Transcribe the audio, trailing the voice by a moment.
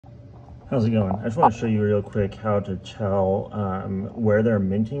How's it going? I just want to show you real quick how to tell where they're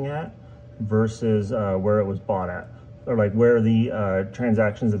minting at versus where it was bought at, or like where the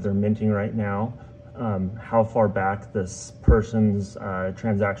transactions that they're minting right now, how far back this person's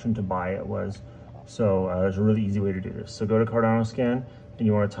transaction to buy it was. So there's a really easy way to do this. So go to Cardano Scan and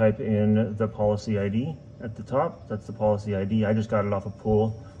you want to type in the policy ID at the top. That's the policy ID. I just got it off a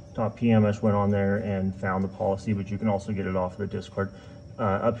pool.pm. I just went on there and found the policy, but you can also get it off the Discord.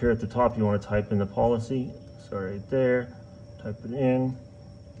 Up here at the top, you want to type in the policy. So right there, type it in,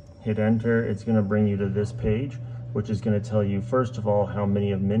 hit enter. It's going to bring you to this page, which is going to tell you, first of all, how many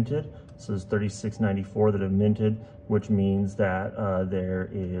have minted. So there's 3694 that have minted, which means that there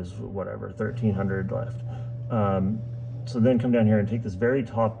is whatever, 1300 left. So then come down here and take this very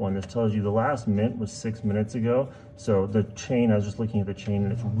top one. This tells you the last mint was 6 minutes ago. So the chain, I was just looking at the chain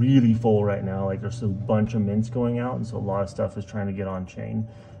and it's really full right now. Like there's a bunch of mints going out, and so a lot of stuff is trying to get on chain.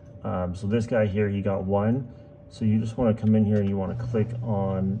 So this guy here, he got one. So you just want to come in here and you want to click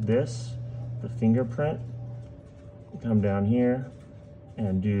on this, the fingerprint. Come down here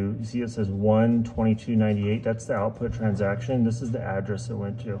and do, you see it says 12298. That's the output transaction. This is the address it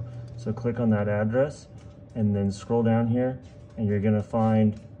went to. So click on that address and then scroll down here and you're going to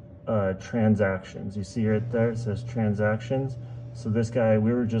find transactions. You see right there, it says transactions. So this guy,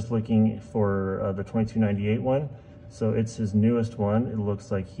 we were just looking for the 2298 one. So it's his newest one. It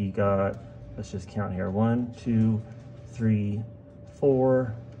looks like he got, let's just count here, 1, 2, 3,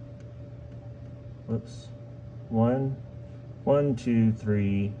 4, whoops, 1, 2,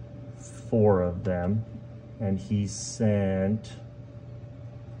 3, 4 of them. And he sent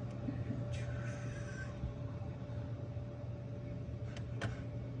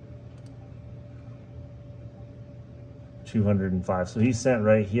 205. So he sent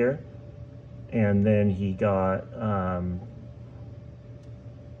right here, and then he got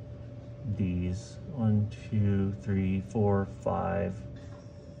these 1, 2, 3, 4, 5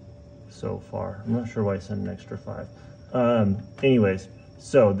 so far. I'm not sure why I sent an extra 5. Anyways,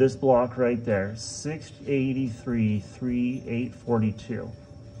 so this block right there, 683,3842.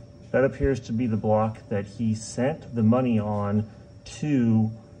 That appears to be the block that he sent the money on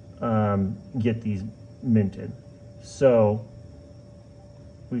to get these minted. So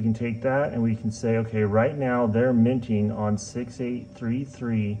we can take that and we can say, okay, right now they're minting on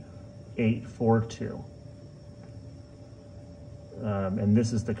 6833842. And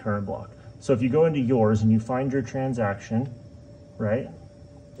this is the current block. So if you go into yours and you find your transaction, right,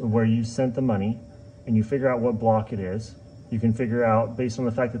 where you sent the money, and you figure out what block it is, you can figure out, based on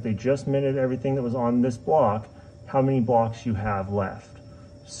the fact that they just minted everything that was on this block, how many blocks you have left.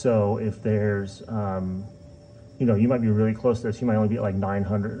 So if there's, you know, you might be really close to this. You might only be at like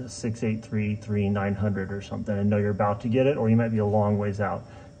 900, 6833900 or something, and know you're about to get it, or you might be a long ways out.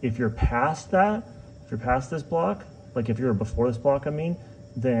 If you're past that, if you're past this block, like if you're before this block, I mean,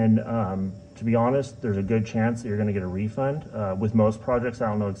 then to be honest, there's a good chance that you're going to get a refund. With most projects, I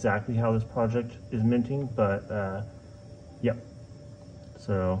don't know exactly how this project is minting, but yep.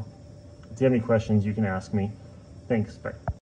 So if you have any questions, you can ask me. Thanks, bye.